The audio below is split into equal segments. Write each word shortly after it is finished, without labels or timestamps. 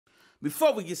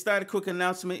Before we get started, quick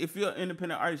announcement. If you're an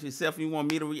independent artist yourself and you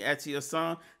want me to react to your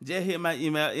song, just hit my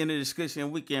email in the description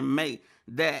and we can make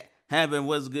that happen.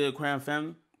 What's good, Crown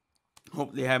Family?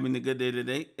 Hope they're having a good day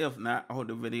today. If not, I hope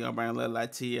the video bring a little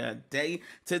light to your day.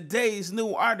 Today's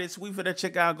new artist we finna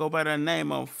check out go by the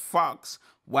name of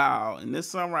Wilde. And this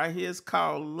song right here is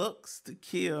called Looks to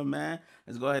Kill, man.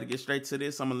 Let's go ahead and get straight to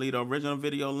this. I'm gonna leave the original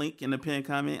video link in the pinned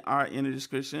comment or in the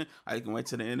description. Or you can wait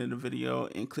till the end of the video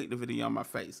and click the video on my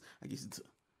face.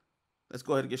 Let's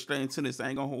go ahead and get straight into this. I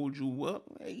ain't gonna hold you up.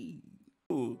 Hey.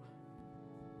 Ooh.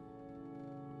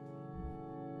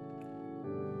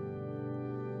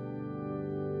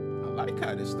 I like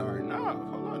how this starting off.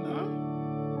 Hold on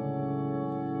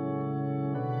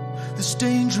now. This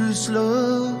dangerous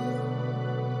love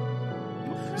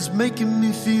is making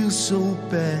me feel so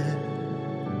bad.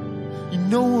 You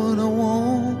know what I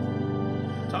want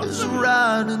is a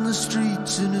ride in the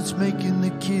streets, and it's making the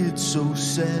kids so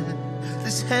sad.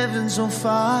 This heaven's on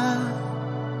fire.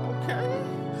 Okay.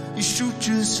 You shoot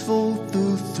just for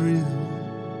the thrill.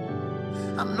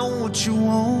 I know what you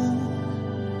want.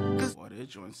 Boy, this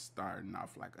joint's starting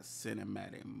off like a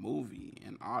cinematic movie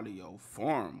in audio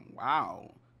form.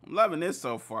 Wow. I'm loving this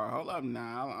so far. Hold up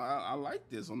now. I like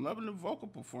this. I'm loving the vocal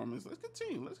performance. Let's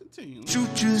continue.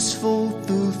 Shoot just for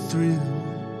the thrill.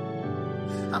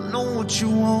 I know what you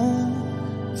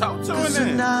want. Talk to Cause it the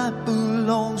then. night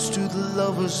belongs to the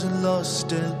lovers and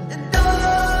lust, and all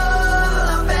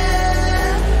I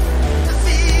bet to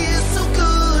feel so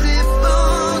good it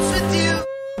burns with you.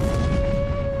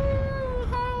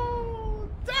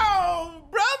 Hold on,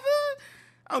 brother.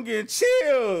 I'm getting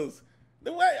chills.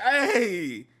 The way,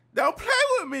 hey, don't play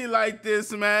with me like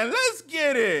this, man. Let's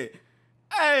get it.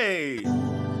 Hey.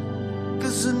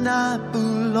 Cause the night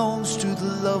belongs to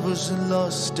the lovers and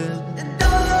lust, and all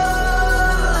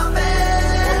I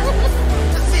bet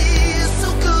to feel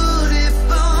so good it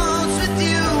burns with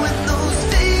you, and those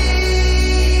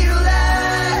feel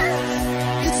like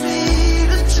it's me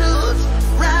the truth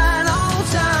right on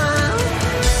time.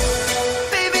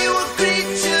 Baby, we're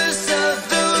creatures of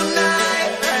the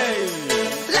night. Hey.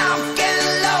 Lock and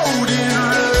load and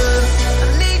run. I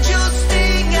need your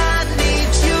sting, I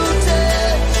need your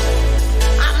touch.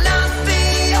 I'm not the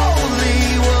only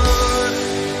one.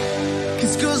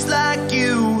 Cause girls like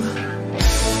you,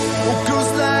 oh,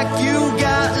 girls like you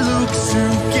got looks to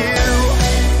kill.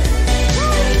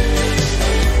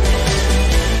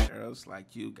 Girls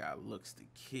like you got looks to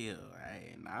kill.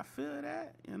 Hey, and I feel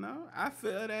that, you know. I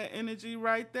feel that energy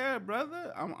right there,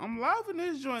 brother. I'm loving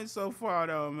this joint so far,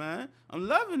 though, man. I'm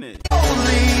loving it.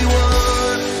 Only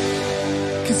one.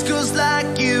 Cause girls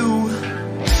like you,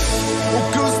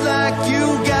 oh, girls like you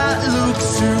got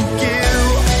looks to kill.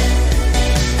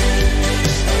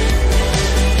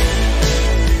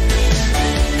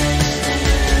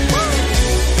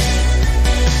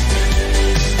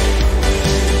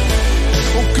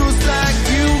 Oh, girls like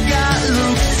you got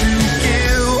looks to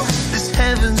kill. This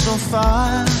heaven's on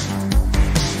fire.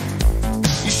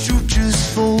 You shoot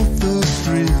just for the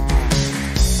thrill.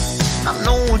 I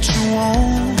know what you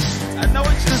want. I know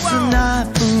what you Cause the want. night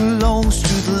belongs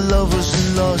to the lovers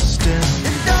and lust, and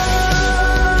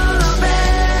all I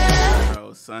bet. Bro,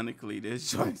 sonically,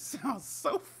 this joint sounds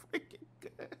so freaking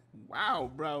good. Wow,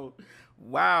 bro.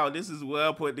 Wow, this is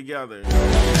well put together. Feels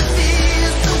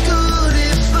so good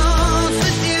it burns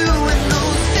with you, and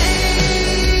those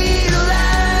feel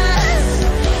like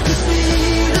it's me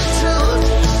the truth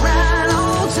right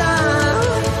on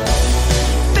time.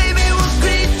 Baby, we're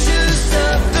creatures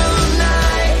of the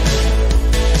night.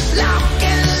 Lock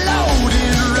and load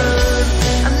and run.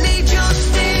 I need your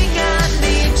sting, I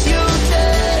need your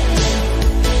touch.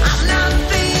 I'm not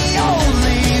the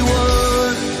only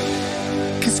one.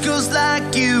 Cause girls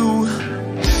like you,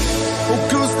 oh,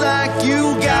 girls like you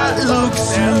got looks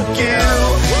to kill.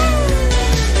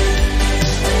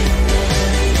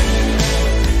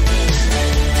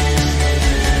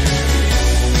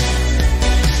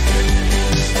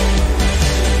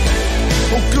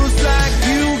 Oh, girls like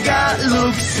you got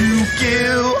looks to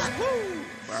kill.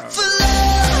 For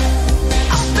love,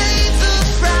 I'll pay the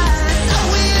price. I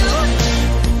will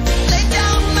lay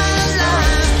down my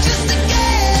life just to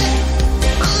get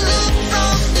a look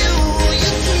from you.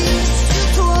 You kiss, you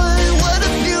toy, what a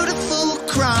beautiful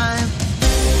crime.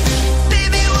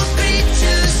 Baby, we're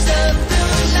creatures of the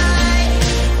night.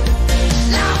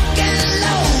 Lock and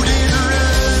load and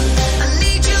run. I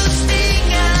need your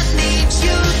sting, I need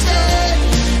your touch.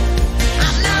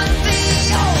 I'm not the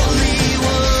only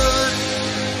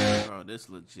one. Bro, this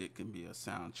legit can be a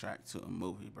soundtrack to a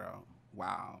movie, bro.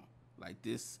 Wow. Like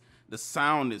this the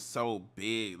sound is so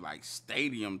big, like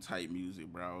stadium type music,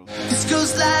 bro. Cause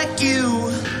girls like you,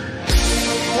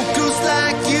 oh, girls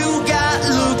like you got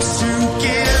looks to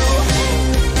kill.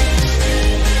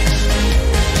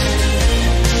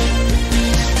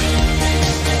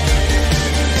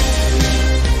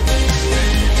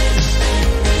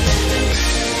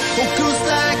 Oh, girls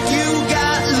like you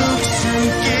got looks to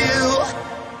kill.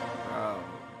 Bro,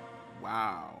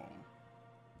 wow.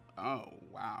 Oh,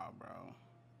 wow, bro.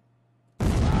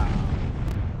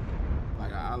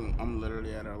 Like I'm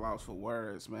literally at a loss for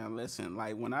words, man. Listen,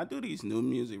 like when I do these new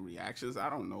music reactions,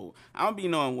 I don't know. I don't be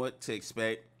knowing what to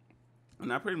expect,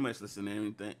 and I pretty much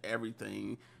listen to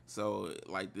everything. So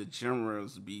like the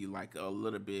genres be like a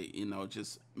little bit,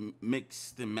 just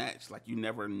mixed and matched. Like you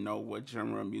never know what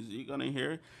genre of music you're gonna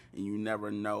hear, and you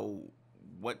never know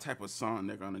what type of song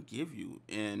they're gonna give you.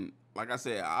 And like I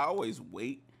said, I always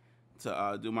wait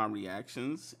to do my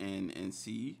reactions and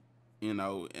see, and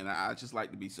I just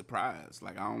like to be surprised.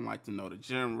 Like I don't like to know the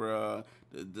genre,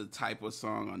 the type of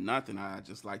song or nothing. I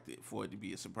just like for it to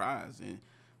be a surprise. And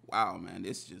wow, man,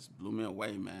 this just blew me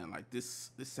away, man. Like this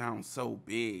sounds so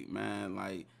big, man.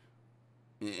 Like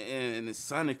and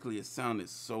sonically it sounded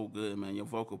so good, man. Your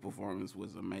vocal performance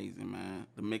was amazing, man.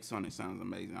 The mix on it sounds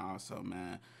amazing also,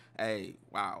 man. Hey,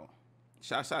 wow.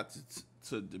 Shout out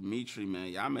to Dimitri, man.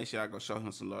 Y'all make sure y'all go show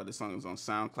him some love. This song is on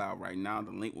SoundCloud right now.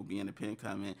 The link will be in the pin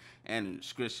comment and in the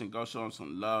description. Go show him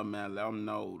some love, man. Let him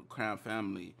know the Crown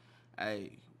family.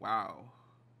 Hey, wow.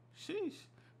 Sheesh.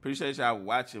 Appreciate y'all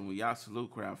watching. We y'all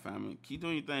salute Crown family. Keep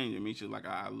doing your thing, Dimitri. Like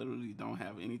I literally don't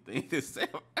have anything to say.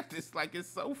 It's like it's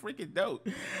so freaking dope.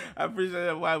 I appreciate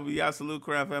that. Why we y'all salute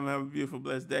Crown family. Have a beautiful,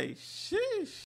 blessed day. Sheesh.